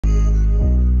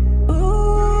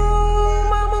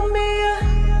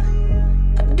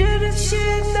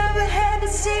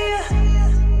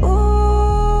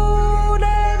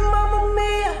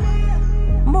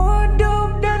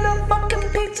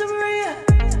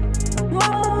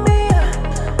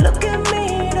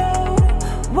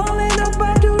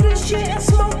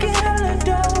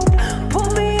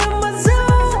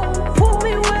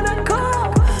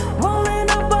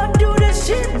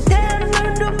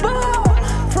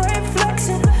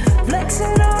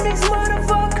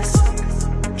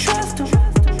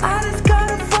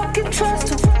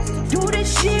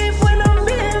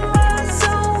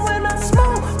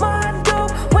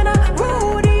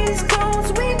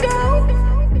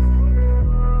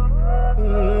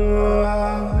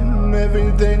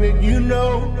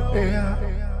yeah.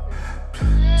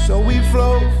 So we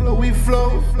float,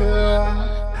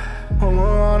 yeah.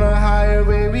 On a higher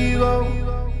way we go,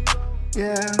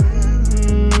 yeah.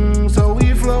 So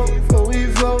we float,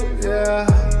 yeah.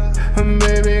 And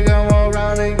baby, come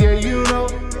around and get you know.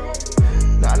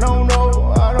 I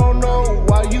don't know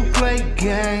why you play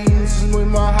games with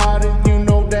my heart, and you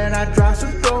know that I try so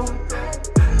throw.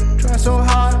 Try so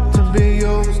hard to be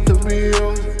yours,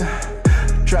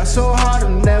 Try so hard to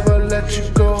never let you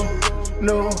go,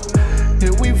 no.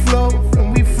 Here we float,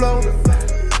 and we float,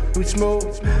 we smoke.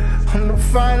 I'm the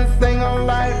finest thing on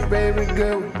life, baby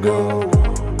girl, go.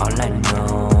 All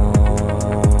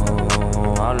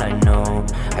I know,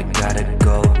 I gotta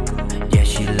go. Yeah,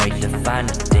 she like the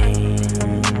finer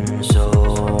things, so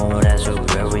that's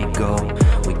where we go.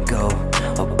 We go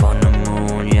up on the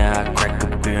moon, yeah. I crack a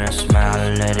beer and smile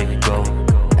and let it go.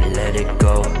 I let it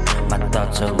go. My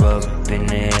thoughts are up in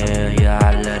the air, yeah.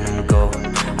 I let them go.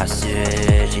 I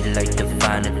said she like the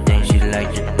finer things, she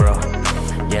likes it, bro.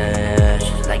 Yeah,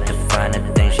 she like the finer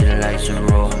things, she likes it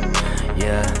raw.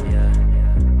 Yeah.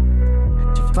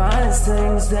 Finds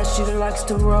things that she likes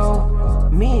to roll.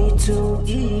 Me too,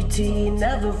 E.T.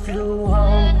 never flew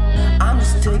home. I'm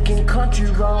just taking country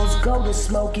roads, go to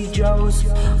Smokey Joe's.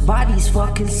 Bodies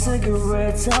fucking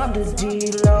cigarettes on the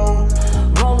D-Low.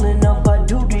 Rolling up, I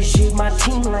do this shit, my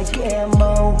team like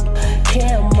ammo.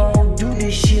 Camo, do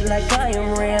this shit like I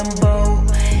am Rambo.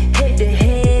 Head to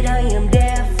head, I am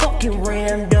that fucking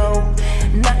rando.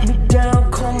 Knock me down,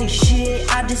 call me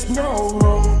shit, I just know.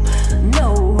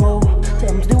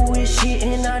 I'm doing shit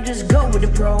and I just go with the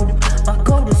pro. I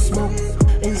go to smoke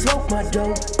and smoke my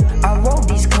dope. I roll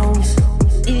these